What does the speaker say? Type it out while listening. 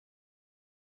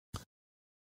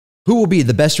Who will be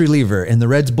the best reliever in the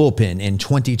Reds bullpen in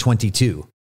 2022?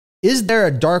 Is there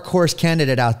a dark horse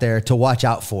candidate out there to watch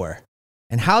out for?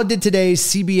 And how did today's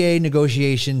CBA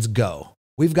negotiations go?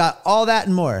 We've got all that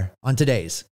and more on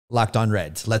today's Locked On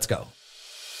Reds. Let's go.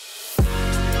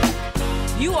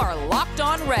 You are Locked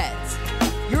On Reds,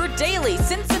 your daily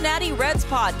Cincinnati Reds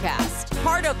podcast,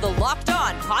 part of the Locked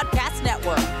On Podcast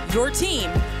Network, your team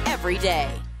every day.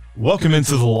 Welcome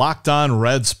into the Locked On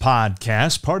Reds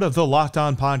podcast, part of the Locked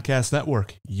On Podcast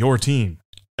Network, your team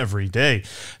every day.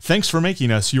 Thanks for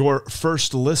making us your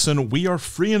first listen. We are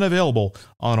free and available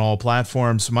on all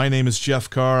platforms. My name is Jeff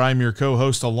Carr. I'm your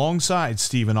co-host alongside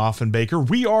Stephen Offenbaker.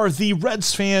 We are the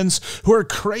Reds fans who are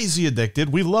crazy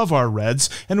addicted. We love our Reds,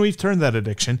 and we've turned that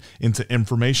addiction into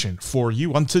information for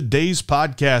you. On today's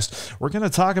podcast, we're going to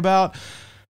talk about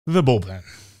the bullpen.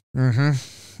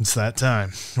 It's that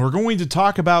time. We're going to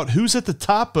talk about who's at the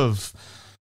top of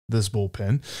this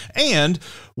bullpen and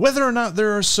whether or not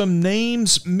there are some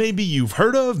names maybe you've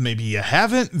heard of, maybe you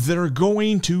haven't, that are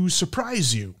going to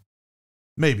surprise you.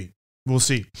 Maybe. We'll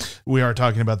see. We are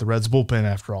talking about the Reds bullpen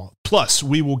after all. Plus,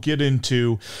 we will get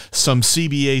into some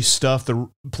CBA stuff. The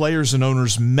players and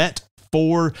owners met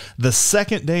for the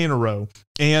second day in a row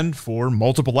and for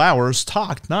multiple hours,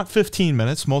 talked, not 15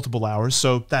 minutes, multiple hours.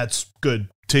 So that's good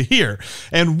to hear.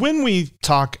 And when we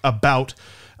talk about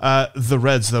the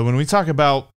Reds, though, when we talk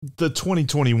about the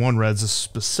 2021 Reds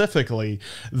specifically,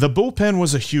 the bullpen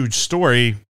was a huge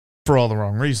story for all the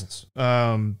wrong reasons.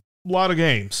 A lot of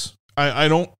games. I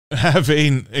don't have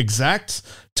an exact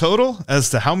total as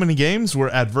to how many games were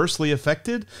adversely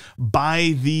affected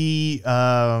by the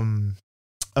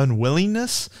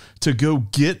unwillingness to go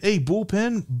get a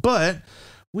bullpen, but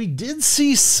we did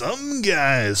see some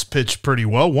guys pitch pretty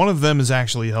well. One of them is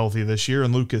actually healthy this year,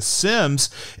 and Lucas Sims.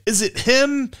 Is it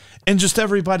him and just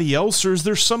everybody else, or is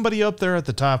there somebody up there at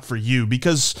the top for you?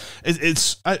 Because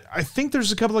I think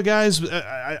there's a couple of guys,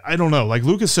 I don't know. Like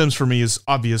Lucas Sims for me is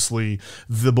obviously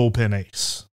the bullpen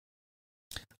ace.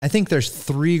 I think there's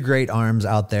three great arms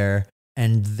out there,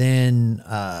 and then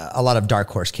a lot of dark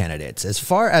horse candidates. As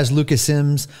far as Lucas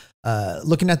Sims,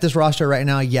 looking at this roster right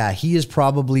now, yeah, he is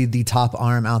probably the top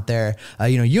arm out there.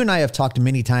 You and I have talked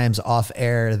many times off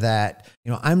air that,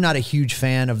 I'm not a huge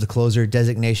fan of the closer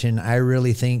designation. I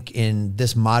really think in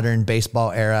this modern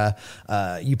baseball era,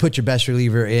 you put your best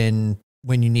reliever in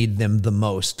when you need them the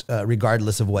most,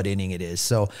 regardless of what inning it is.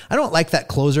 So I don't like that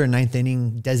closer ninth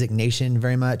inning designation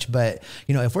very much. But,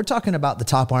 if we're talking about the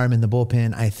top arm in the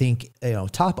bullpen, I think,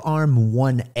 top arm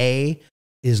 1A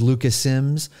is Lucas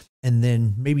Sims. And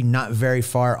then maybe not very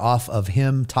far off of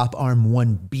him, top arm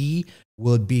 1B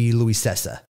would be Luis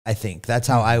Cessa. I think that's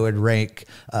how I would rank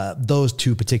those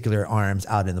two particular arms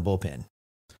out in the bullpen.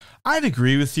 I'd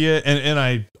agree with you, and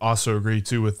I also agree,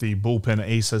 too, with the bullpen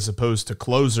ace as opposed to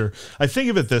closer. I think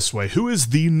of it this way. Who is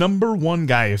the number one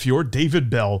guy if you're David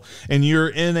Bell and you're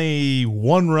in a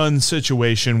one-run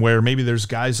situation where maybe there's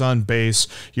guys on base,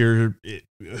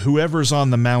 whoever's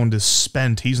on the mound is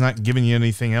spent, he's not giving you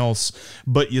anything else,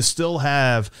 but you still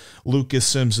have Lucas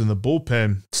Sims in the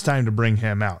bullpen, it's time to bring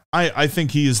him out. I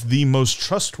think he is the most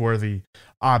trustworthy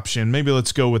option. Maybe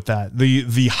let's go with that.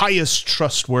 The highest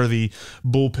trustworthy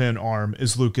bullpen arm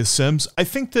is Lucas Sims. I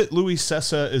think that Luis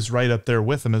Cessa is right up there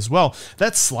with him as well.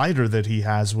 That slider that he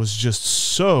has was just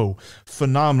so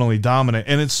phenomenally dominant,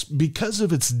 and it's because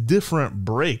of its different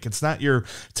break. It's not your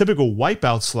typical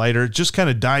wipeout slider. It just kind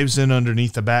of dives in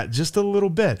underneath the bat just a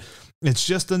little bit. It's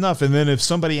just enough. And then if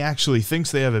somebody actually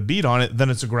thinks they have a beat on it, then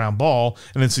it's a ground ball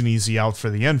and it's an easy out for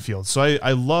the infield. So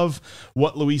I love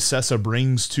what Luis Cessa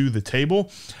brings to the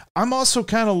table. I'm also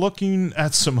kind of looking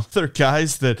at some other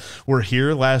guys that were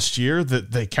here last year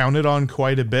that they counted on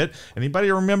quite a bit.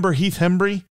 Anybody remember Heath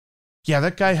Hembree? Yeah,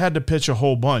 that guy had to pitch a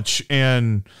whole bunch.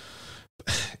 And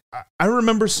I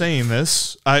remember saying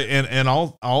this, and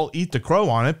I'll eat the crow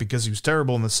on it because he was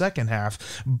terrible in the second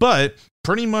half, but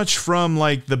pretty much from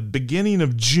like the beginning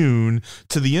of June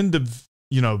to the end of,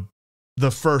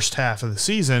 the first half of the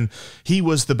season, he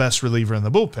was the best reliever in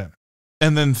the bullpen.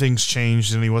 And then things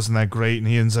changed and he wasn't that great and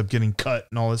he ends up getting cut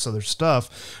and all this other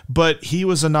stuff. But he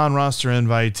was a non-roster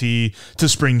invitee to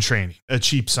spring training, a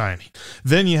cheap signing.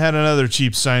 Then you had another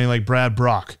cheap signing like Brad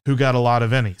Brock, who got a lot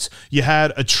of innings. You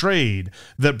had a trade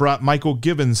that brought Michael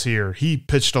Gibbons here. He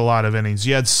pitched a lot of innings.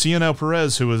 You had Cionel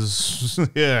Perez, who was,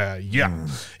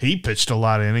 he pitched a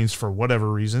lot of innings for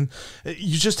whatever reason.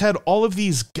 You just had all of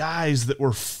these guys that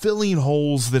were filling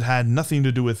holes that had nothing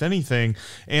to do with anything.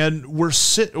 And we're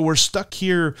stuck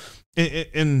here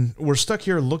And we're stuck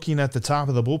here looking at the top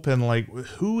of the bullpen, like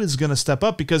who is going to step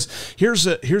up? Because here's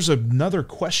another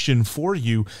question for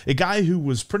you. A guy who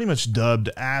was pretty much dubbed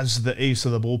as the ace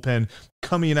of the bullpen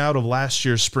coming out of last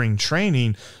year's spring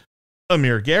training,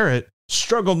 Amir Garrett,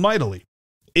 struggled mightily.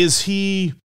 Is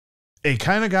he a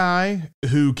kind of guy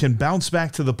who can bounce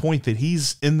back to the point that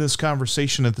he's in this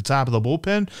conversation at the top of the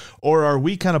bullpen? Or are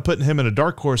we kind of putting him in a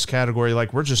dark horse category,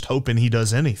 like we're just hoping he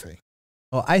does anything?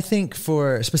 Well, I think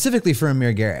specifically for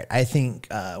Amir Garrett, I think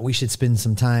we should spend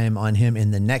some time on him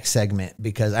in the next segment,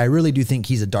 because I really do think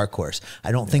he's a dark horse.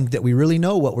 I don't think that we really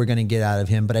know what we're going to get out of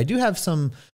him, but I do have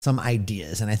some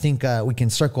ideas, and I think we can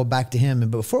circle back to him.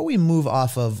 And before we move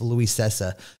off of Luis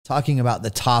Cessa, talking about the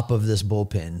top of this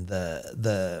bullpen,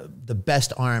 the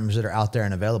best arms that are out there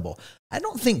and available, I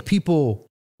don't think people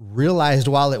realized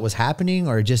while it was happening,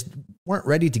 or just weren't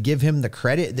ready to give him the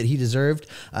credit that he deserved.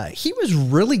 He was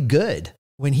really good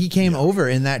when he came over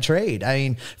in that trade. I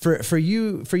mean, for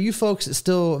you folks that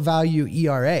still value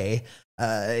ERA,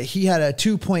 he had a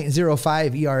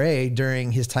 2.05 ERA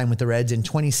during his time with the Reds in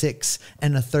 26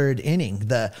 and a third inning.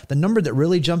 The number that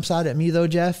really jumps out at me though,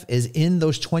 Jeff, is in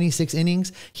those 26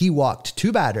 innings, he walked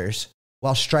 2 batters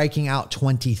while striking out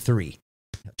 23.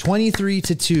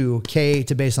 23-2 K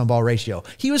to base on ball ratio.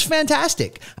 He was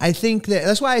fantastic. I think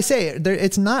that's why I say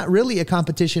it's not really a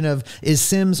competition of is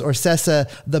Sims or Cessa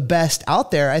the best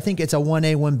out there. I think it's a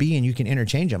 1A, 1B, and you can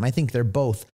interchange them. I think they're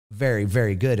both very,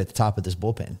 very good at the top of this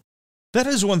bullpen. That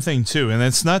is one thing too. And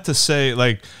it's not to say,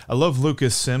 like, I love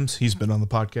Lucas Sims. He's been on the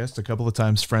podcast a couple of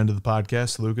times, friend of the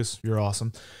podcast. Lucas, you're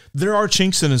awesome. There are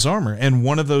chinks in his armor. And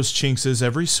one of those chinks is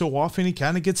every so often he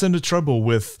kind of gets into trouble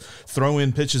with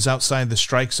throw-in pitches outside the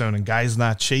strike zone and guys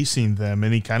not chasing them.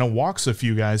 And he kind of walks a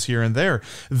few guys here and there.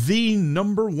 The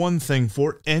number one thing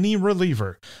for any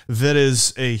reliever that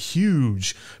is a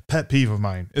huge pet peeve of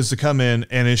mine is to come in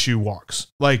and issue walks.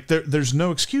 Like, there's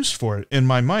no excuse for it in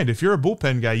my mind. If you're a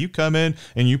bullpen guy, you come in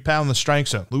and you pound the strike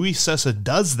zone. Luis Cessa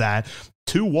does that.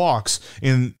 2 walks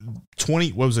in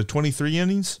 23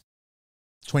 innings?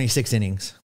 26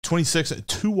 innings.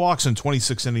 2 walks in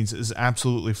 26 innings is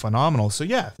absolutely phenomenal. So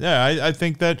yeah, I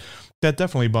think that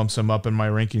definitely bumps him up in my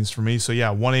rankings for me. So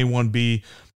yeah, 1A, 1B,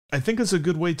 I think it's a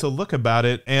good way to look about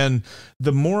it. And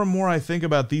the more and more I think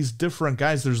about these different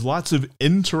guys, there's lots of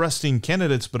interesting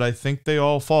candidates, but I think they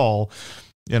all fall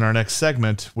in our next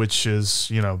segment, which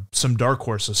is, some dark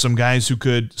horses, some guys who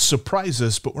could surprise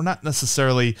us, but we're not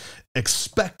necessarily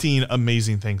expecting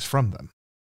amazing things from them.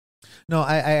 No,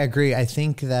 I agree. I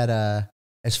think that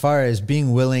as far as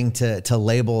being willing to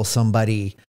label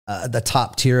somebody the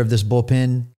top tier of this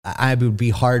bullpen, I would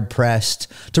be hard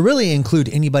pressed to really include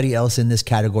anybody else in this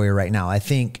category right now. I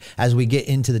think as we get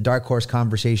into the dark horse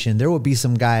conversation, there will be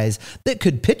some guys that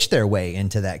could pitch their way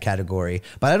into that category,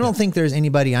 but I don't think there's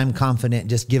anybody I'm confident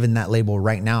just giving that label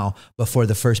right now before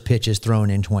the first pitch is thrown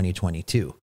in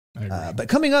 2022. But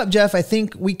coming up, Jeff, I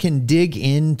think we can dig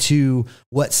into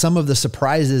what some of the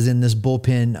surprises in this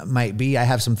bullpen might be. I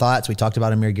have some thoughts. We talked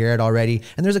about Amir Garrett already,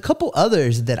 and there's a couple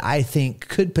others that I think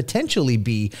could potentially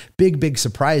be big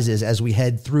surprises as we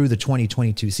head through the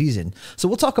 2022 season. So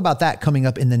we'll talk about that coming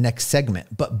up in the next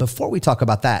segment. But before we talk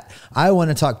about that, I want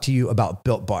to talk to you about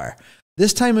Built Bar.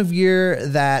 This time of year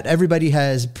that everybody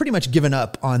has pretty much given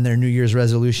up on their New Year's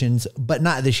resolutions, but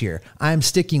not this year. I'm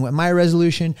sticking with my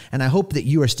resolution, and I hope that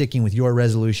you are sticking with your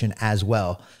resolution as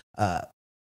well.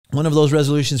 One of those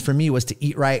resolutions for me was to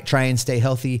eat right, try and stay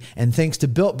healthy. And thanks to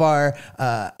Built Bar,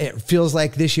 it feels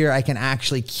like this year I can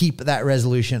actually keep that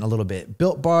resolution a little bit.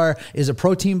 Built Bar is a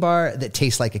protein bar that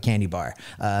tastes like a candy bar,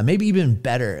 maybe even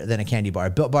better than a candy bar.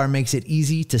 Built Bar makes it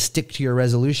easy to stick to your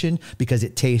resolution because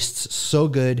it tastes so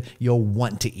good, you'll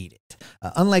want to eat it.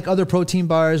 Unlike other protein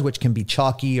bars, which can be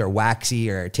chalky or waxy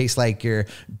or taste like you're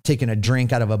taking a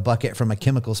drink out of a bucket from a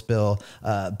chemical spill,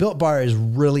 Built Bar is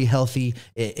really healthy.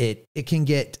 It can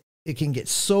get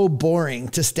so boring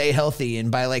to stay healthy,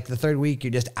 and by like the third week,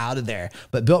 you're just out of there.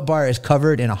 But Built Bar is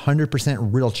covered in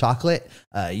 100% real chocolate.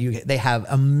 They have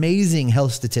amazing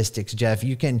health statistics, Jeff.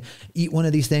 You can eat one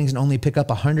of these things and only pick up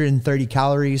 130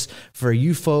 calories. For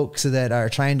you folks that are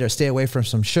trying to stay away from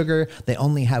some sugar, they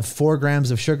only have 4 grams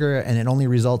of sugar, and it only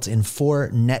results in 4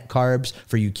 net carbs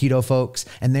for you keto folks.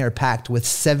 And they are packed with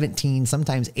 17,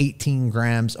 sometimes 18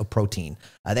 grams of protein.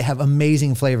 They have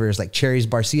amazing flavors like Cherries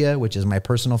Barcia, which is my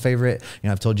personal favorite.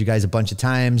 I've told you guys a bunch of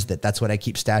times that's what I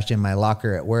keep stashed in my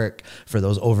locker at work for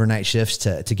those overnight shifts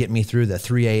to get me through the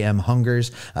 3 a.m.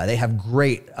 hungers. They have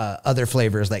great other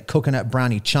flavors like Coconut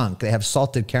Brownie Chunk. They have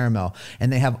Salted Caramel,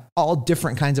 and they have all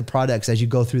different kinds of products as you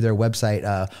go through their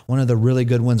website. One of the really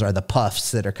good ones are the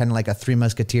Puffs that are kind of like a Three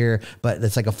Musketeer, but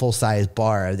it's like a full-size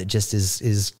bar that just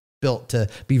is built to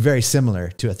be very similar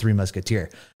to a Three Musketeer.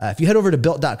 If you head over to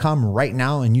built.com right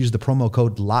now and use the promo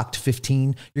code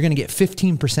LOCKED15, you're going to get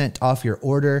 15% off your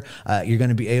order. You're going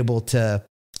to be able to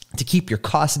keep your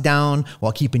costs down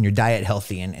while keeping your diet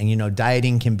healthy. And you know,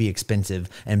 dieting can be expensive,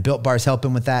 and Built Bar's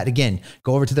helping with that. Again,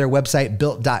 go over to their website,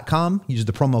 built.com, use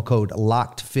the promo code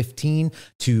LOCKED15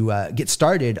 to get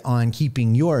started on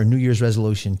keeping your New Year's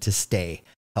resolution to stay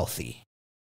healthy.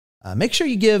 Make sure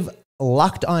you give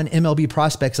Locked On MLB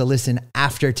Prospects a listen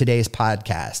after today's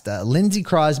podcast. Lindsey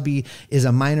Crosby is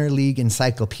a minor league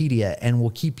encyclopedia and will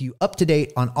keep you up to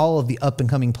date on all of the up and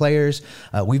coming players.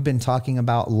 We've been talking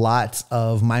about lots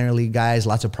of minor league guys,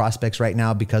 lots of prospects right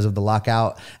now because of the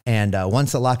lockout. And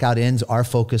once the lockout ends, our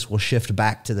focus will shift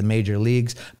back to the major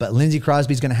leagues. But Lindsey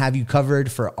Crosby is going to have you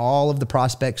covered for all of the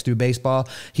prospects through baseball.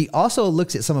 He also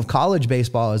looks at some of college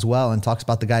baseball as well and talks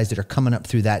about the guys that are coming up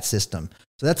through that system.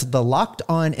 So that's the Locked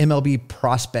On MLB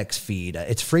Prospects feed.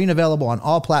 It's free and available on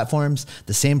all platforms,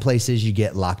 the same places you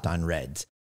get Locked On Reds.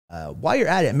 While you're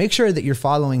at it, make sure that you're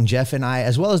following Jeff and I,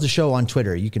 as well as the show on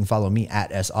Twitter. You can follow me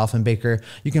at S. Offenbaker.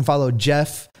 You can follow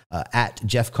Jeff at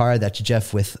Jeff Carr. That's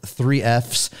Jeff with 3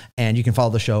 Fs. And you can follow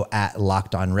the show at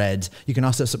Locked On Reds. You can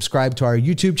also subscribe to our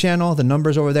YouTube channel. The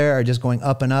numbers over there are just going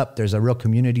up and up. There's a real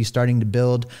community starting to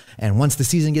build. And once the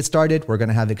season gets started, we're going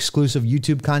to have exclusive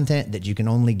YouTube content that you can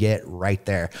only get right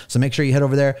there. So make sure you head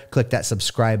over there, click that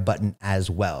subscribe button as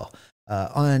well.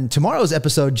 On tomorrow's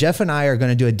episode, Jeff and I are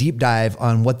going to do a deep dive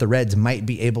on what the Reds might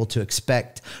be able to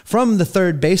expect from the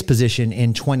third base position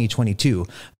in 2022.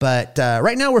 But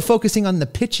right now we're focusing on the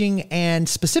pitching and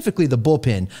specifically the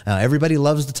bullpen. Everybody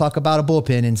loves to talk about a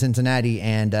bullpen in Cincinnati,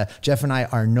 and Jeff and I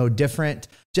are no different.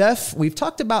 Jeff, we've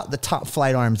talked about the top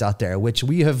flight arms out there, which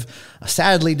we have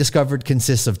sadly discovered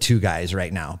consists of 2 guys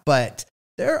right now. But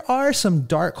there are some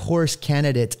dark horse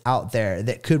candidates out there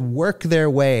that could work their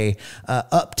way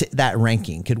up to that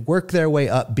ranking, could work their way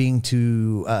up being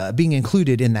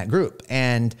included in that group.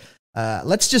 And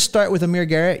let's just start with Amir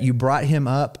Garrett. You brought him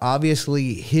up.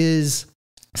 Obviously, his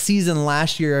season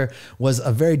last year was a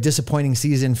very disappointing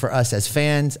season for us as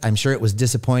fans. I'm sure it was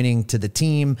disappointing to the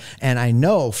team. And I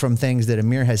know from things that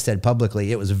Amir has said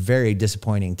publicly, it was very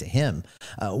disappointing to him.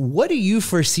 What do you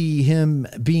foresee him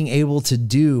being able to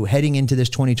do heading into this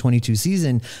 2022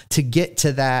 season to get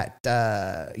to that,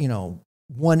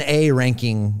 1A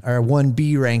ranking or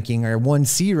 1B ranking or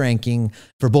 1C ranking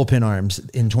for bullpen arms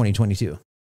in 2022?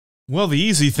 Well, the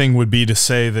easy thing would be to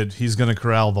say that he's going to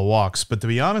corral the walks. But to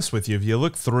be honest with you, if you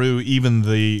look through even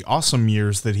the awesome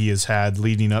years that he has had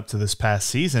leading up to this past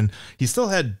season, he still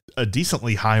had a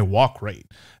decently high walk rate.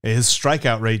 His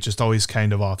strikeout rate just always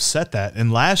kind of offset that.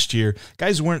 And last year,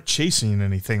 guys weren't chasing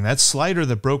anything. That slider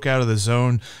that broke out of the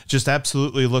zone just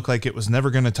absolutely looked like it was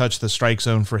never going to touch the strike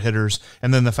zone for hitters.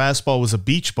 And then the fastball was a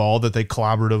beach ball that they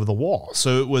clobbered over the wall.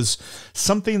 So it was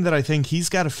something that I think he's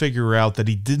got to figure out, that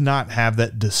he did not have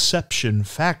that deception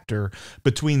factor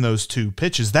between those 2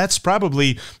 pitches. That's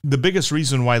probably the biggest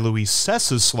reason why Luis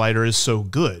Cessa's slider is so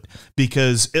good,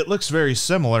 because it looks very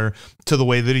similar to the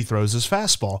way that he throws his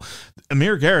fastball.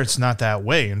 Amir Garrett's not that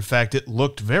way. In fact, it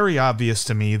looked very obvious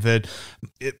to me that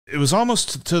it was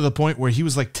almost to the point where he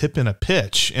was like tipping a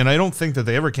pitch. And I don't think that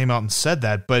they ever came out and said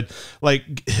that, but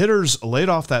like hitters laid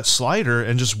off that slider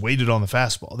and just waited on the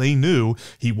fastball. They knew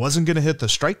he wasn't going to hit the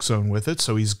strike zone with it,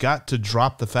 so he's got to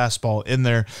drop the fastball in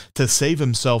there to save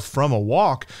himself from a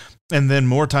walk. And then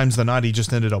more times than not, he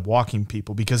just ended up walking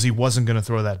people because he wasn't going to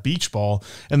throw that beach ball.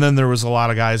 And then there was a lot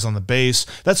of guys on the base.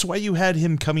 That's why you had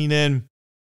him coming in.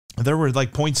 There were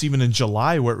like points even in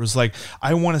July where it was like,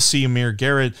 I want to see Amir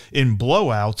Garrett in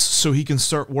blowouts so he can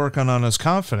start working on his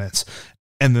confidence.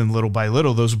 And then little by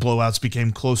little, those blowouts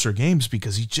became closer games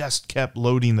because he just kept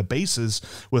loading the bases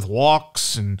with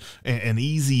walks and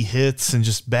easy hits and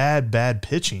just bad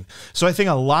pitching. So I think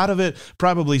a lot of it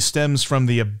probably stems from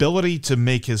the ability to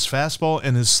make his fastball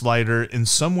and his slider in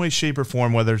some way, shape, or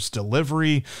form, whether it's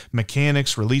delivery,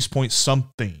 mechanics, release point,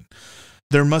 something.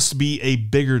 There must be a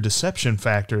bigger deception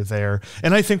factor there.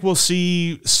 And I think we'll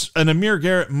see an Amir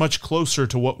Garrett much closer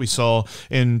to what we saw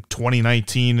in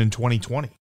 2019 and 2020.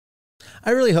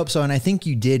 I really hope so. And I think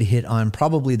you did hit on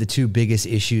probably the 2 biggest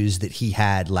issues that he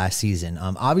had last season.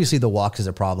 Obviously the walks is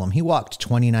a problem. He walked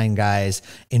 29 guys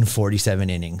in 47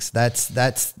 innings. That's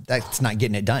not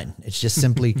getting it done. It's just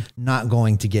simply not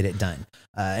going to get it done.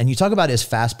 And you talk about his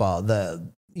fastball,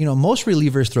 most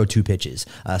relievers throw 2 pitches.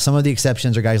 Some of the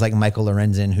exceptions are guys like Michael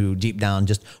Lorenzen, who deep down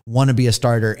just want to be a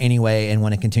starter anyway and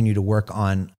want to continue to work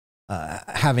on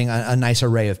having a nice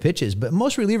array of pitches. But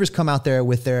most relievers come out there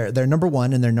with their number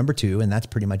 1 and their number 2, and that's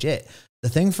pretty much it. The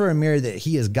thing for Amir that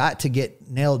he has got to get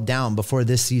nailed down before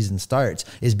this season starts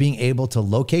is being able to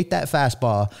locate that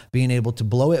fastball, being able to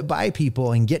blow it by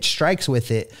people and get strikes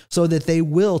with it so that they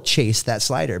will chase that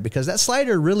slider, because that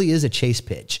slider really is a chase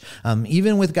pitch.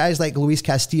 Even with guys like Luis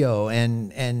Castillo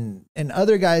and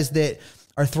other guys that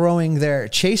are throwing their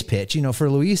chase pitch, for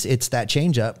Luis, it's that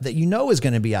changeup that is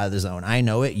going to be out of the zone. I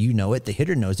know it, the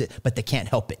hitter knows it, but they can't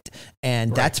help it.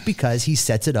 And that's because he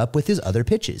sets it up with his other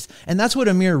pitches. And that's what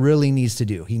Amir really needs to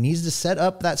do. He needs to set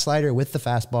up that slider with the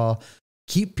fastball,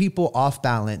 keep people off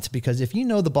balance, because if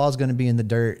the ball's going to be in the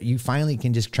dirt, you finally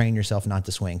can just train yourself not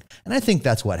to swing. And I think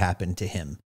that's what happened to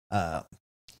him.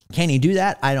 Can he do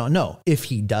that? I don't know. If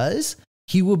he does,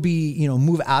 he will be,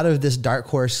 move out of this dark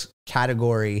horse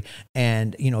category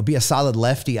and, be a solid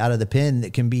lefty out of the pen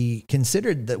that can be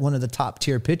considered that one of the top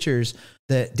tier pitchers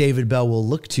that David Bell will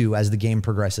look to as the game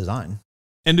progresses on.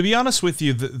 And to be honest with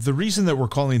you, the reason that we're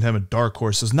calling him a dark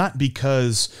horse is not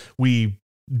because we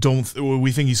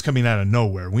think he's coming out of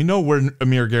nowhere. We know where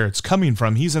Amir Garrett's coming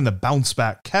from. He's in the bounce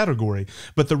back category.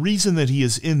 But the reason that he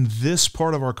is in this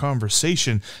part of our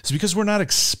conversation is because we're not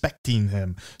expecting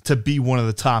him to be one of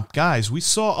the top guys. We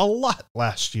saw a lot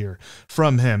last year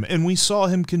from him, and we saw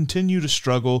him continue to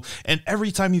struggle. And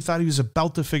every time he thought he was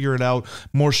about to figure it out,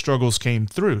 more struggles came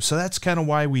through. So that's kind of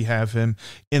why we have him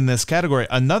in this category.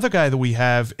 Another guy that we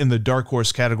have in the dark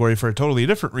horse category for a totally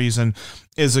different reason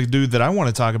is a dude that I want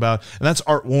to talk about, and that's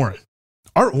Art Warren.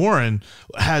 Art Warren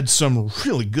had some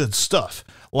really good stuff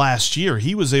last year.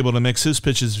 He was able to mix his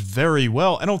pitches very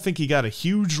well. I don't think he got a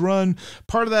huge run.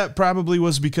 Part of that probably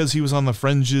was because he was on the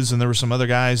fringes and there were some other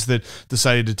guys that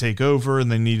decided to take over and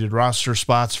they needed roster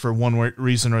spots for one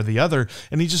reason or the other,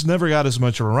 and he just never got as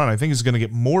much of a run. I think he's going to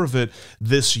get more of it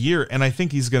this year, and I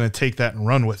think he's going to take that and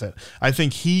run with it. I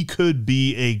think he could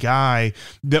be a guy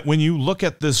that when you look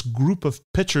at this group of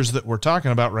pitchers that we're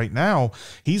talking about right now,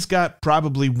 he's got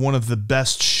probably one of the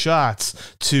best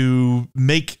shots to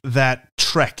make that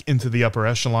trek into the upper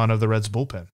echelon of the Reds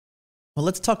bullpen. Well,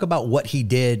 let's talk about what he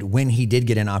did when he did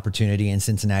get an opportunity in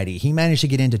Cincinnati. He managed to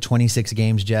get into 26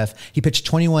 games, Jeff. He pitched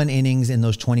 21 innings in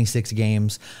those 26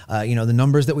 games. The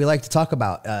numbers that we like to talk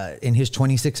about in his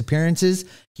 26 appearances,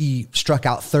 he struck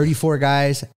out 34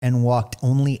 guys and walked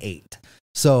only 8.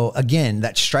 So again,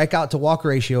 that strikeout to walk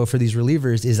ratio for these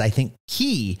relievers is, I think,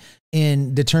 key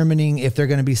in determining if they're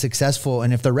going to be successful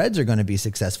and if the Reds are going to be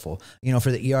successful.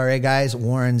 For the ERA guys,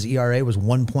 Warren's ERA was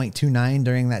 1.29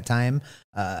 during that time.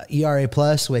 ERA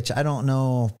plus, which I don't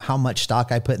know how much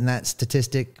stock I put in that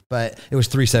statistic, but it was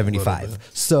 375.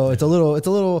 So it's a little,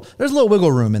 there's a little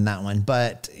wiggle room in that one.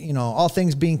 But, all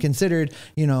things being considered,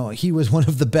 he was one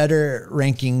of the better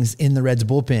rankings in the Reds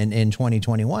bullpen in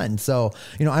 2021. So,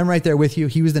 I'm right there with you.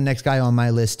 He was the next guy on my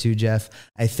list too, Jeff.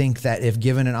 I think that if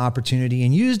given an opportunity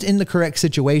and used in the correct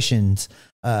situations,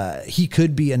 he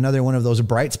could be another one of those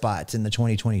bright spots in the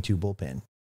 2022 bullpen.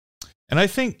 And I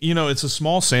think, it's a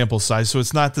small sample size, so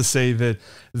it's not to say that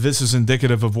this is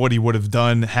indicative of what he would have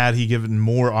done had he given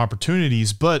more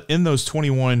opportunities, but in those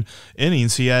 21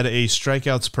 innings, he had a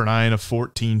strikeouts per 9 of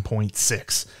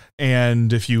 14.6.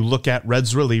 And if you look at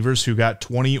Reds relievers who got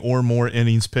 20 or more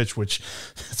innings pitched, which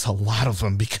it's a lot of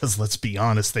them because let's be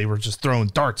honest, they were just throwing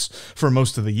darts for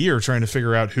most of the year trying to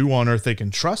figure out who on earth they can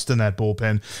trust in that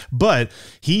bullpen. But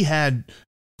he had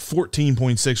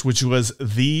 14.6, which was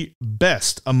the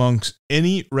best amongst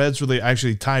any Reds reliever,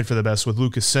 actually tied for the best with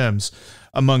Lucas Sims,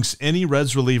 amongst any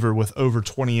Reds reliever with over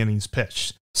 20 innings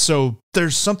pitched. So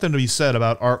there's something to be said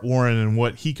about Art Warren and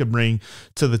what he could bring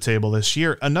to the table this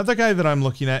year. Another guy that I'm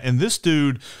looking at, and this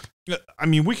dude,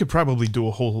 we could probably do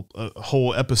a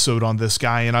whole episode on this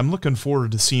guy, and I'm looking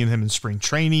forward to seeing him in spring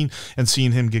training and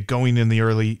seeing him get going in the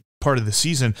early part of the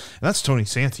season, and that's Tony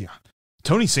Santillan.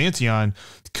 Tony Santillan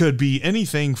could be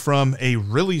anything from a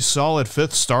really solid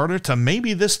fifth starter to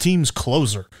maybe this team's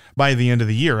closer by the end of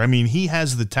the year. He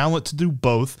has the talent to do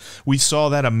both. We saw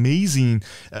that amazing,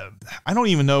 I don't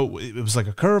even know, it was like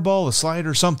a curveball, a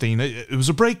slider, something. It was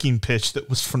a breaking pitch that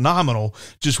was phenomenal.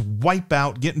 Just wipe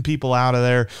out, getting people out of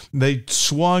there. They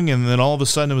swung, and then all of a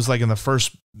sudden it was like in the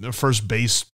first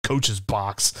base coach's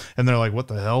box, and they're like, what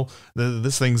the hell?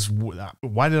 This thing's,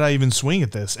 why did I even swing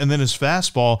at this? And then his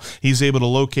fastball, he's able to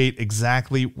locate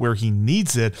exactly where he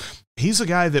needs it. He's a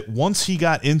guy that once he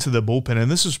got into the bullpen,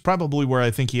 and this is probably where I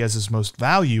think he has his most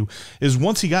value, is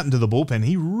once he got into the bullpen,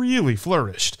 he really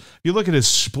flourished. If you look at his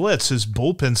splits, his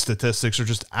bullpen statistics are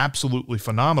just absolutely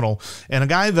phenomenal. And a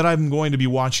guy that I'm going to be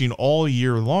watching all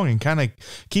year long and kind of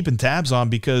keeping tabs on,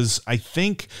 because I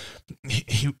think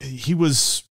he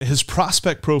was his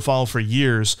prospect profile for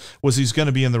years was he's going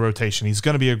to be in the rotation. He's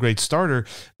going to be a great starter,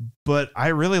 but I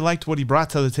really liked what he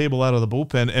brought to the table out of the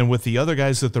bullpen. And with the other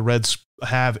guys that the Reds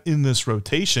have in this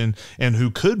rotation and who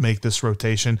could make this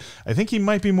rotation, I think he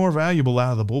might be more valuable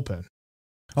out of the bullpen.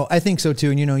 Oh, I think so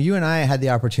too. And, you and I had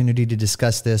the opportunity to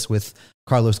discuss this with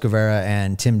Carlos Guevara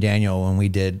and Tim Daniel when we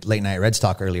did Late Night Reds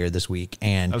Talk earlier this week.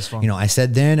 And, I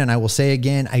said then, and I will say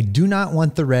again, I do not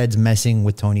want the Reds messing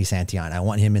with Tony Santillan. I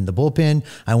want him in the bullpen.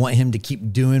 I want him to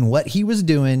keep doing what he was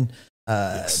doing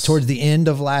towards the end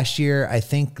of last year. I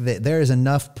think that there is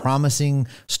enough promising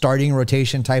starting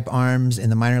rotation type arms in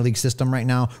the minor league system right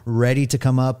now, ready to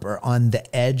come up or on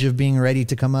the edge of being ready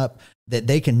to come up, that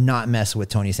they cannot mess with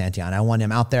Tony Santillan. I want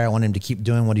him out there. I want him to keep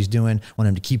doing what he's doing. I want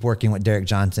him to keep working with Derek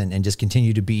Johnson and just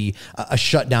continue to be a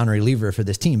shutdown reliever for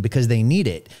this team because they need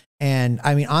it. And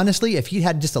I mean, honestly, if he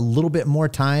had just a little bit more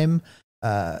time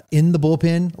in the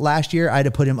bullpen last year, I'd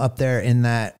have put him up there in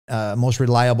that most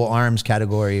reliable arms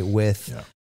category with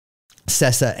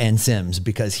Cessa and Sims,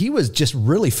 because he was just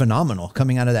really phenomenal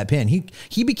coming out of that pen.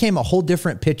 He became a whole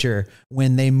different pitcher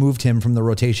when they moved him from the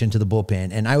rotation to the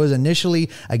bullpen. And I was initially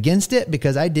against it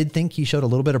because I did think he showed a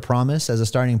little bit of promise as a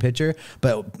starting pitcher.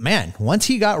 But man, once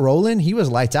he got rolling, he was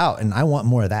lights out, and I want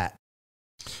more of that.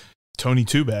 Tony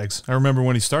Two Bags. I remember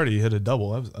when he started, he hit a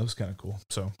double. That was kind of cool.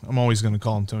 So I'm always going to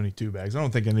call him Tony Two Bags. I don't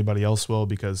think anybody else will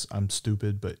because I'm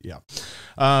stupid, but yeah.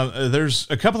 There's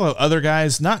a couple of other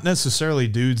guys, not necessarily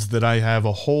dudes that I have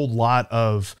a whole lot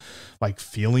of like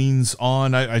feelings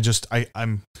on.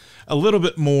 I'm a little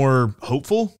bit more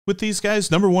hopeful with these guys.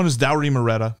 Number one is Dauri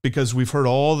Moreta, because we've heard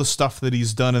all the stuff that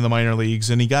he's done in the minor leagues,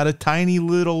 and he got a tiny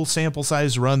little sample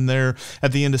size run there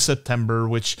at the end of September,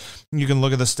 which you can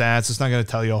look at the stats. It's not going to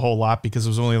tell you a whole lot because it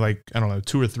was only like,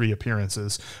 2 or 3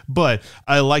 appearances, but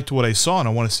I liked what I saw and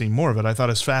I want to see more of it. I thought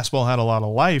his fastball had a lot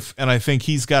of life, and I think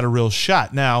he's got a real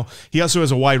shot. Now, he also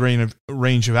has a wide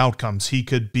range of outcomes. He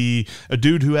could be a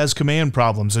dude who has command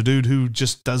problems, a dude who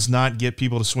just does not get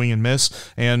people to swing and miss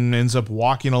and ends up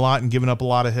walking a lot and giving up a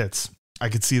lot of hits. I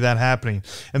could see that happening.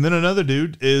 And then another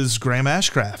dude is Graham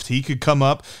Ashcraft. He could come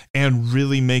up and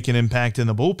really make an impact in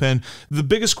the bullpen. The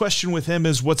biggest question with him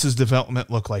is, what's his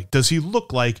development look like? Does he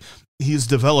look like he's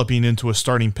developing into a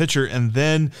starting pitcher? And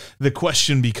then the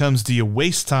question becomes, do you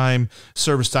waste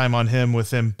service time on him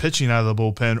with him pitching out of the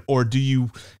bullpen, or do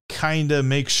you kind of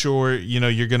make sure,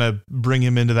 you're going to bring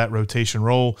him into that rotation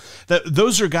role?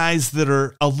 Those are guys that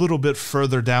are a little bit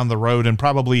further down the road and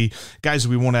probably guys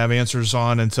we won't have answers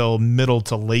on until middle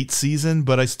to late season,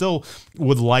 but I still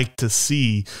would like to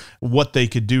see what they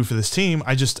could do for this team.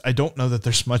 I don't know that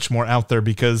there's much more out there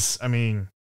because, who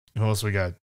else we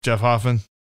got? Jeff Hoffman.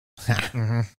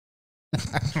 Mm-hmm.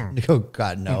 Oh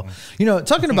God, no.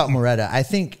 Talking about Moreta, I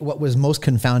think what was most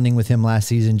confounding with him last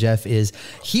season, Jeff, is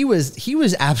he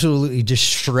was absolutely just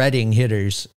shredding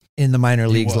hitters in the minor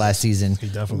leagues last season. He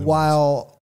definitely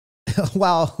while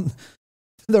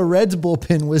the Reds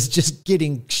bullpen was just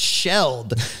getting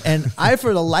shelled. And I,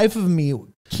 for the life of me,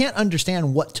 can't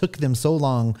understand what took them so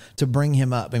long to bring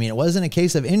him up. It wasn't a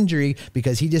case of injury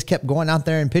because he just kept going out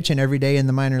there and pitching every day in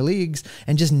the minor leagues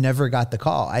and just never got the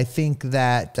call. I think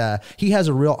that he has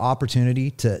a real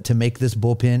opportunity to make this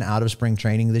bullpen out of spring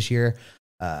training this year.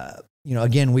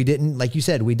 Again, we didn't, like you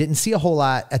said, we didn't see a whole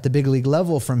lot at the big league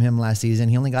level from him last season.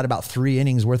 He only got about 3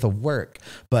 innings worth of work,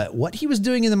 but what he was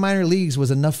doing in the minor leagues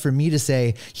was enough for me to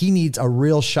say he needs a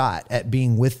real shot at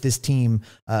being with this team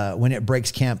when it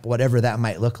breaks camp, whatever that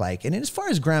might look like. And as far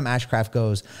as Graham Ashcraft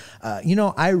goes,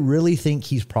 I really think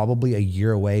he's probably a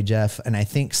year away, Jeff. And I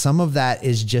think some of that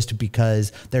is just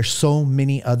because there's so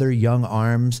many other young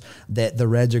arms that the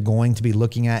Reds are going to be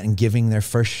looking at and giving their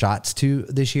first shots to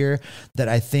this year, that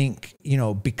I think,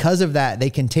 because of that, they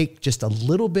can take just a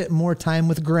little bit more time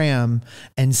with Graham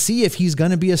and see if he's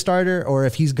going to be a starter or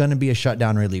if he's going to be a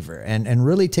shutdown reliever, and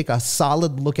really take a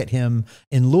solid look at him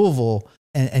in Louisville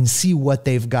and see what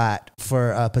they've got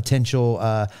for a potential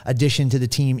addition to the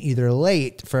team, either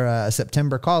late for a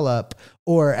September call up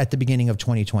or at the beginning of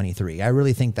 2023. I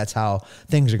really think that's how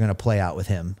things are going to play out with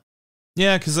him.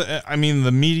 Yeah, because,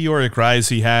 the meteoric rise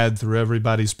he had through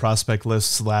everybody's prospect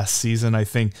lists last season, I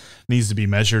think, needs to be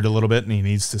measured a little bit, and he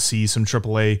needs to see some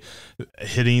AAA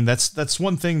hitting. That's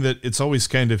one thing that it's always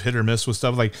kind of hit or miss with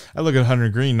stuff. Like, I look at Hunter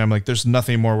Green, and I'm like, there's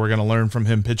nothing more we're going to learn from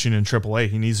him pitching in AAA.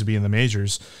 He needs to be in the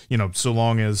majors, so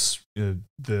long as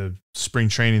the spring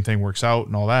training thing works out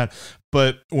and all that.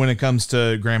 But when it comes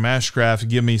to Graham Ashcraft,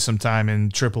 give me some time in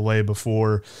AAA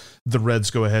before the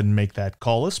Reds go ahead and make that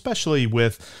call, especially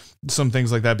with some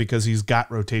things like that because he's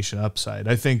got rotation upside.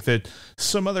 I think that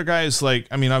some other guys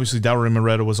obviously Dauri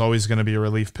Moreta was always going to be a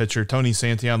relief pitcher. Tony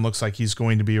Santillan looks like he's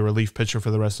going to be a relief pitcher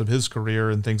for the rest of his career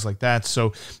and things like that.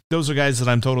 So those are guys that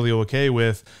I'm totally okay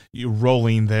with you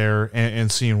rolling there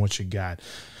and seeing what you got.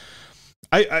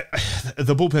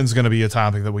 The bullpen is going to be a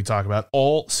topic that we talk about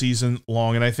all season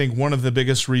long. And I think one of the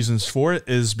biggest reasons for it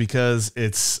is because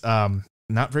it's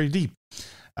not very deep.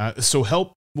 So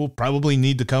help will probably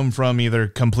need to come from either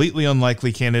completely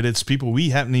unlikely candidates, people we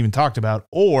haven't even talked about,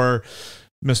 or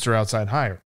Mr. Outside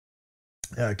Hire.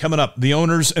 Coming up, the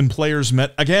owners and players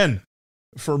met again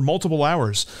for multiple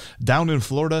hours down in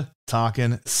Florida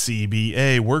talking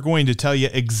CBA. We're going to tell you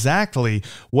exactly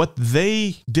what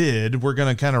they did. We're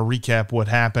going to kind of recap what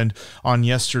happened on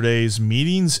yesterday's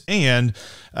meetings and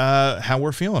how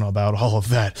we're feeling about all of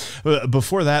that.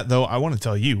 Before that, though, I want to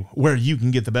tell you where you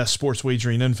can get the best sports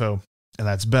wagering info, and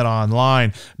that's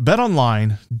BetOnline.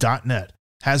 BetOnline.net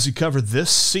has you covered this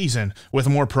season with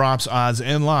more props, odds,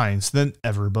 and lines than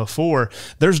ever before.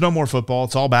 There's no more football.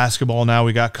 It's all basketball now.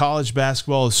 We got college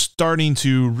basketball is starting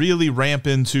to really ramp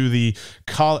into the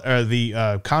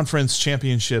conference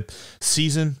championship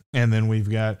season. And then we've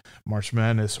got March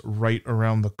Madness right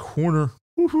around the corner.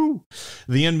 Woohoo.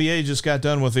 The NBA just got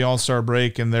done with the All-Star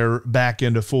break, and they're back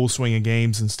into full swing of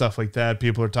games and stuff like that.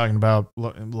 People are talking about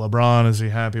LeBron. Is he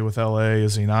happy with LA?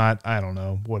 Is he not? I don't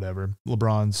know. Whatever.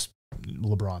 LeBron.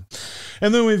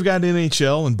 And then we've got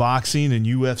NHL and boxing and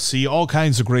UFC, all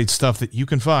kinds of great stuff that you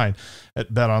can find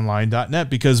at betonline.net,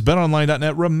 because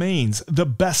betonline.net remains the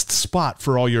best spot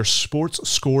for all your sports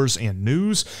scores and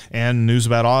news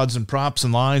about odds and props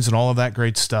and lines and all of that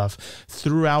great stuff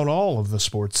throughout all of the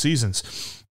sports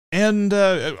seasons. And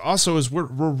also, as we're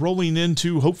rolling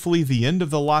into hopefully the end of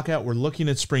the lockout, we're looking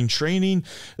at spring training.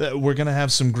 We're going to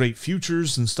have some great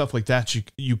futures and stuff like that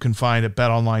you can find at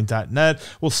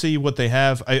betonline.net. We'll see what they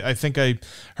have. I think I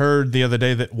heard the other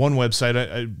day that one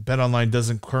website, BetOnline,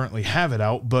 doesn't currently have it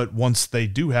out, but once they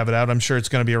do have it out, I'm sure it's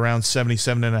going to be around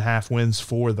 77.5 wins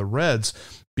for the Reds.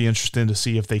 Be interesting to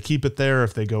see if they keep it there,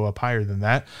 if they go up higher than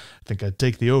that. I think I'd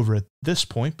take the over at this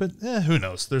point, but who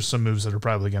knows? There's some moves that are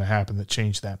probably going to happen that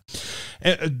change that.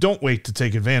 And don't wait to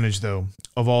take advantage, though,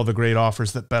 of all the great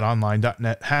offers that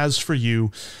betonline.net has for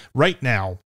you right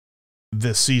now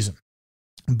this season.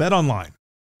 BetOnline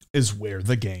is where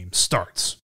the game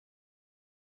starts.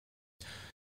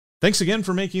 Thanks again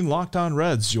for making Locked On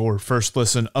Reds your first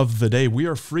listen of the day. We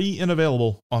are free and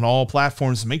available on all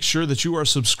platforms. Make sure that you are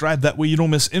subscribed. That way you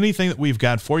don't miss anything that we've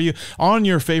got for you on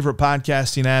your favorite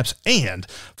podcasting apps. And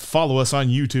follow us on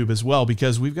YouTube as well,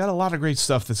 because we've got a lot of great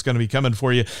stuff that's going to be coming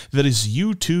for you that is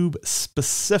YouTube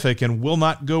specific and will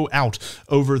not go out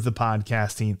over the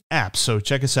podcasting app. So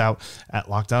check us out at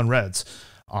Locked On Reds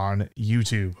on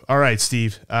YouTube. All right,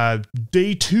 Steve,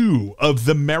 day 2 of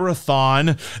the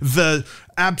marathon, the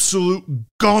absolute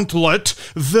gauntlet,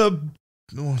 the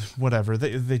whatever.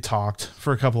 They talked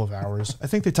for a couple of hours. I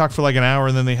think they talked for like an hour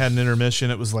and then they had an intermission.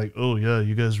 It was like, oh yeah,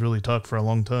 you guys really talked for a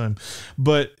long time,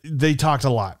 but they talked a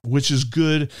lot, which is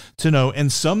good to know.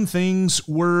 And some things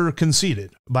were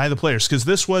conceded by the players, because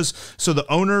so the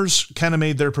owners kind of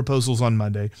made their proposals on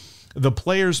Monday. The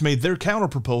players made their counter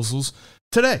proposals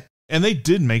today. And they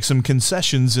did make some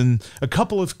concessions in a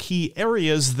couple of key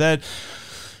areas that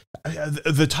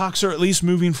the talks are at least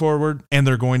moving forward, and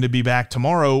they're going to be back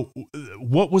tomorrow.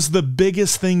 What was the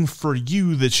biggest thing for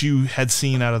you that you had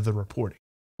seen out of the reporting?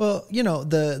 Well,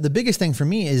 the biggest thing for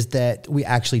me is that we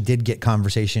actually did get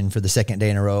conversation for the second day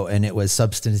in a row, and it was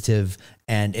substantive,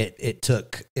 and it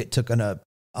took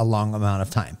a long amount of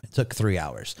time. It took 3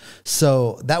 hours.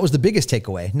 So that was the biggest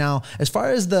takeaway. Now, as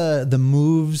far as the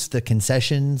moves, the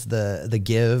concessions, the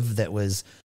give that was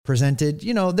presented,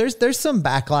 there's some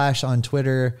backlash on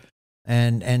Twitter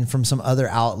and from some other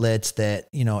outlets that,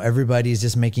 everybody's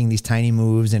just making these tiny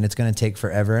moves and it's going to take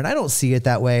forever. And I don't see it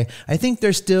that way. I think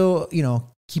there's still,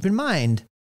 keep in mind,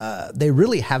 they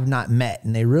really have not met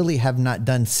and they really have not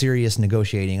done serious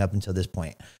negotiating up until this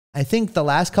point. I think the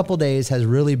last couple of days has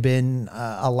really been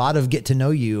a lot of get to know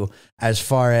you as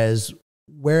far as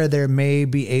where there may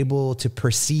be able to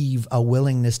perceive a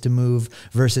willingness to move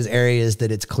versus areas that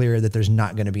it's clear that there's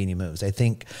not going to be any moves. I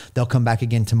think they'll come back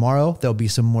again tomorrow. There'll be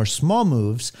some more small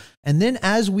moves. And then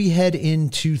as we head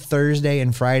into Thursday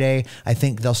and Friday, I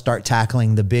think they'll start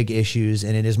tackling the big issues.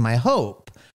 And it is my hope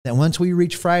that once we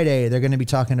reach Friday, they're going to be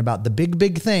talking about the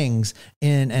big things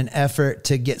in an effort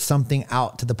to get something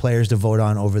out to the players to vote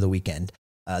on over the weekend.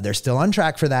 They're still on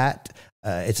track for that.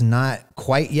 It's not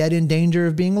quite yet in danger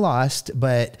of being lost,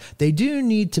 but they do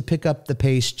need to pick up the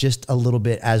pace just a little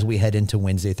bit as we head into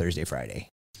Wednesday, Thursday, Friday.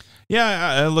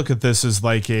 Yeah, I look at this as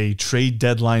like a trade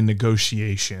deadline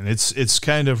negotiation. It's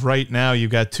kind of right now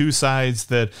you've got two sides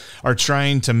that are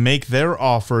trying to make their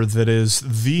offer that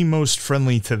is the most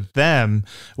friendly to them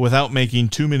without making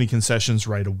too many concessions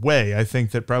right away. I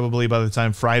think that probably by the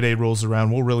time Friday rolls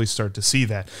around, we'll really start to see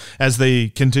that. As they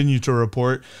continue to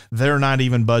report, they're not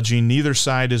even budging. Neither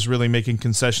side is really making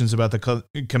concessions about the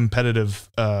competitive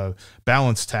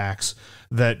balance tax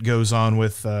that goes on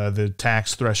with the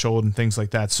tax threshold and things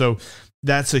like that. So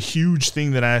that's a huge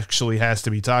thing that actually has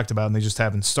to be talked about, and they just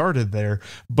haven't started there.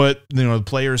 But, the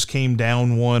players came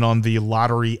down one on the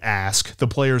lottery ask. The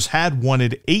players had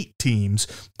wanted 8 teams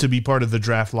to be part of the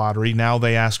draft lottery. Now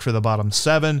they ask for the bottom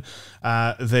 7.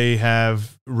 They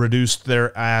have reduced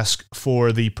their ask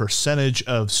for the percentage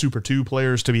of Super 2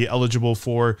 players to be eligible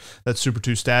for that Super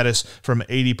 2 status from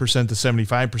 80% to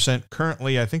 75%.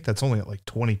 Currently, I think that's only at like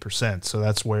 20%. So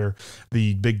that's where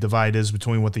the big divide is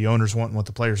between what the owners want and what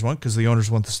the players want, because the owners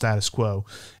want the status quo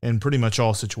in pretty much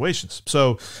all situations.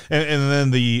 So,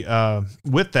 and then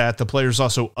with that, the players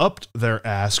also upped their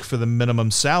ask for the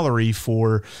minimum salary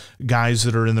for guys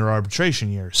that are in their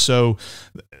arbitration years. So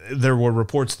there were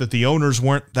reports that the owners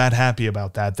weren't that happy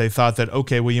about that. They thought that,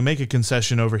 okay, well, you make a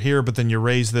concession over here, but then you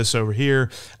raise this over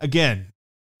here. Again,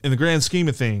 in the grand scheme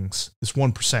of things, it's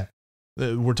 1%.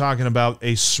 We're talking about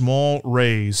a small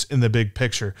raise in the big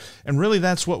picture. And really,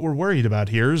 that's what we're worried about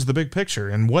here is the big picture.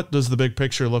 And what does the big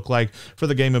picture look like for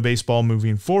the game of baseball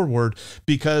moving forward?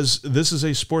 Because this is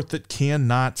a sport that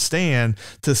cannot stand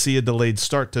to see a delayed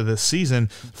start to this season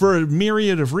for a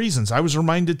myriad of reasons. I was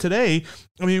reminded today,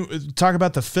 talk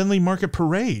about the Fenway Market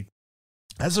Parade.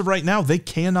 As of right now, they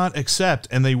cannot accept,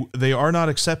 and they are not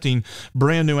accepting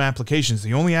brand new applications.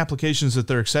 The only applications that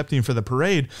they're accepting for the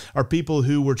parade are people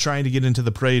who were trying to get into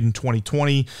the parade in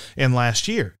 2020 and last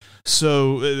year.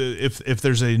 So if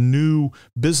there's a new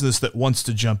business that wants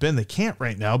to jump in, they can't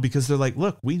right now because they're like,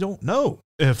 look, we don't know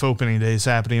if opening day is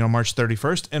happening on March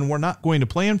 31st, and we're not going to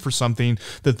plan for something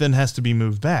that then has to be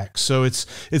moved back. So it's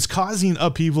causing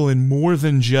upheaval in more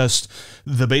than just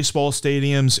the baseball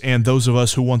stadiums and those of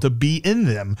us who want to be in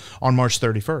them on March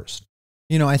 31st.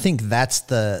 I think that's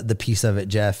the piece of it,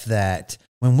 Jeff, that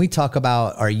when we talk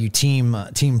about, are you team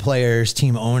players,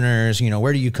 team owners,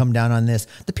 where do you come down on this?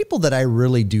 The people that I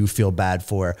really do feel bad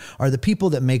for are the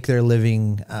people that make their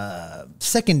living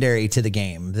secondary to the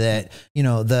game, that,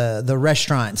 the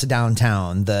restaurants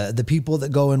downtown, the people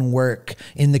that go and work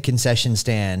in the concession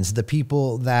stands, the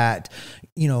people that,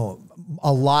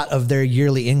 a lot of their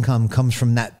yearly income comes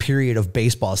from that period of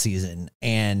baseball season.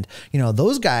 And,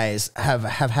 those guys have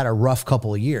had a rough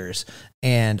couple of years.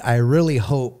 And I really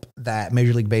hope that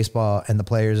Major League Baseball and the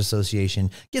Players Association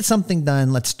get something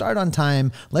done. Let's start on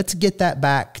time. Let's get that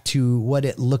back to what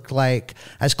it looked like,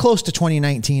 as close to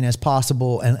 2019 as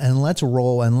possible. And let's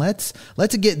roll, and let's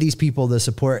get these people the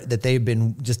support that they've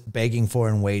been just begging for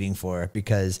and waiting for,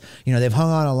 because, they've hung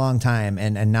on a long time,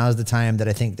 and now's the time that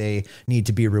I think they need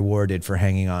to be rewarded for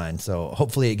hanging on. So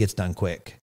hopefully it gets done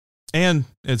quick. And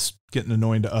it's getting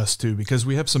annoying to us too, because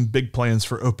we have some big plans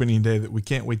for opening day that we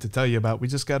can't wait to tell you about. We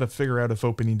just got to figure out if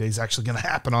opening day is actually going to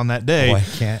happen on that day. Oh, I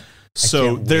can't.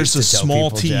 So there's a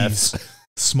small people, tease.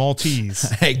 Small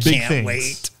tease. I big can't things.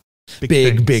 wait.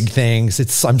 Big Big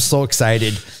things. I'm so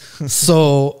excited.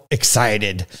 So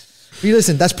excited.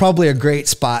 Listen, that's probably a great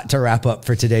spot to wrap up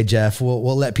for today, Jeff.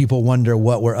 We'll let people wonder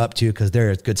what we're up to, because there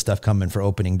is good stuff coming for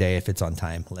opening day if it's on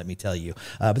time, let me tell you.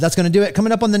 But that's going to do it.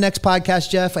 Coming up on the next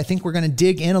podcast, Jeff, I think we're going to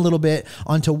dig in a little bit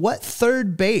onto what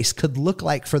third base could look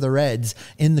like for the Reds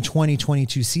in the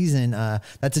 2022 season.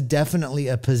 That's definitely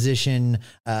a position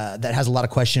that has a lot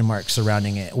of question marks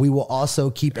surrounding it. We will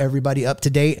also keep everybody up to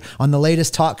date on the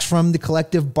latest talks from the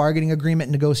collective bargaining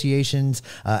agreement negotiations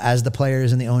as the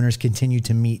players and the owners continue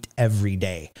to meet every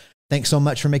day. Thanks so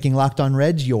much for making Locked On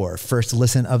Reds your first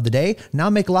listen of the day. Now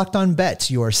make Locked On Bets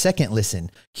your second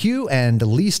listen. Q and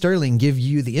Lee Sterling give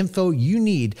you the info you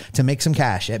need to make some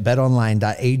cash at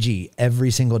betonline.ag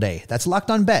every single day. That's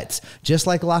Locked On Bets, just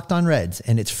like Locked On Reds,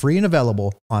 and it's free and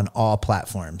available on all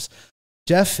platforms.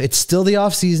 Jeff, it's still the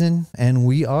off season and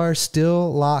we are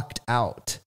still locked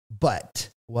out. But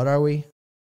what are we?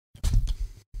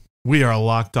 We are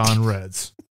Locked On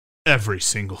Reds every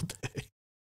single day.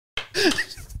 I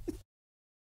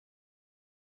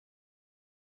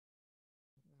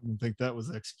don't think that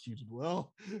was executed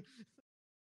well.